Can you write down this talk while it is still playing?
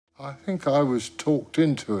I think I was talked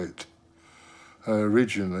into it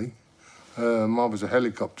originally. I was a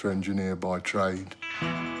helicopter engineer by trade.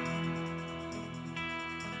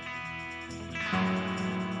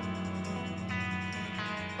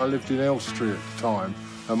 I lived in Elstree at the time,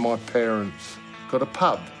 and my parents got a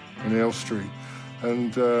pub in Elstree,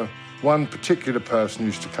 and one particular person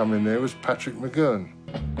used to come in there was Patrick McGurn.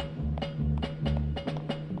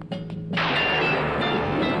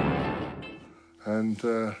 And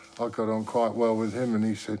I got on quite well with him, and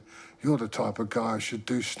he said, "You're the type of guy who should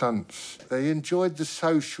do stunts." They enjoyed the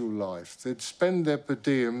social life. They'd spend their per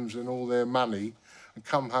diems and all their money and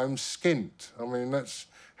come home skint. I mean, that's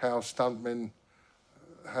how stuntmen,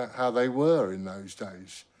 how they were in those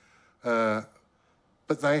days.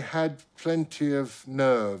 But they had plenty of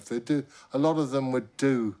nerve. A lot of them would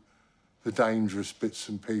do the dangerous bits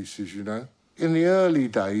and pieces, you know. In the early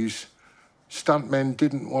days, stuntmen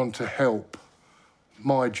didn't want to help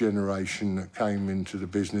my generation that came into the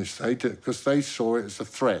business. They did, because they saw it as a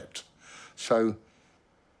threat. So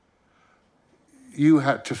you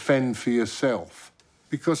had to fend for yourself.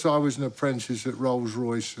 Because I was an apprentice at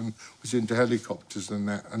Rolls-Royce and was into helicopters and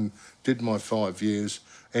that, and did my 5 years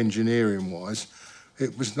engineering-wise,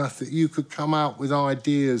 it was nothing. You could come out with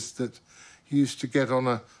ideas that you used to get on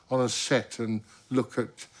a set and look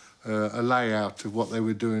at a layout of what they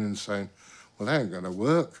were doing and saying, well, that ain't going to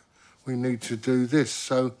work. We need to do this.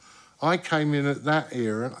 So I came in at that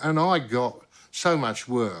era and I got so much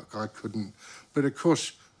work I couldn't. But of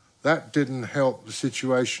course, that didn't help the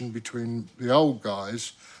situation between the old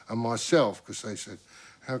guys and myself, because they said,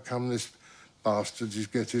 how come this bastard is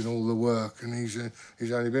getting all the work and he's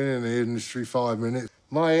only been in the industry 5 minutes?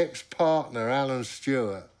 My ex-partner, Alan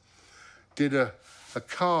Stewart, did a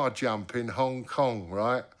car jump in Hong Kong,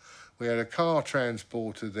 right? We had a car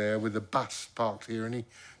transporter there with a bus parked here, and he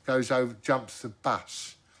goes over, jumps the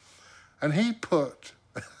bus. And he put,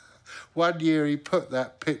 one year he put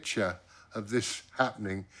that picture of this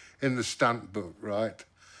happening in the stunt book, right?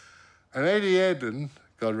 And Eddie Eden,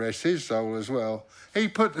 God rest his soul as well, he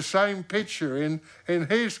put the same picture in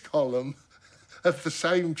his column of the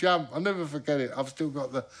same jump. I'll never forget it. I've still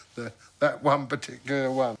got that one particular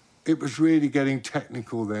one. It was really getting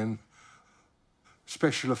technical then.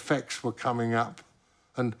 Special effects were coming up,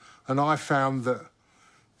 and I found that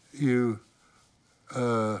you'd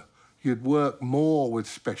work more with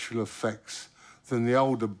special effects than the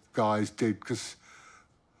older guys did, because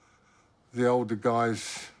the older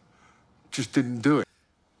guys just didn't do it.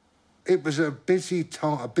 It was a busy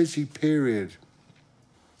time, a busy period,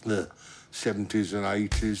 the 70s and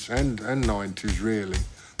 80s and 90s, really.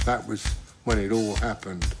 That was when it all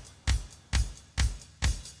happened.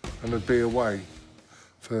 And I'd be away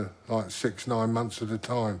for like 6, 9 months at a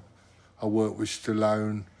time. I worked with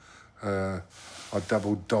Stallone, I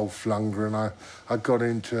doubled Dolph Lundgren, I got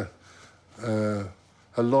into a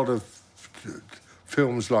lot of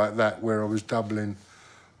films like that where I was doubling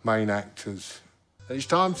main actors. It's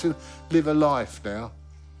time to live a life now.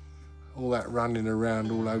 All that running around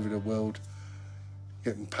all over the world,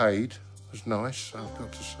 getting paid was nice, I've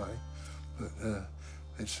got to say. But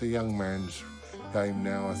it's a young man's game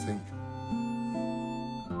now, I think.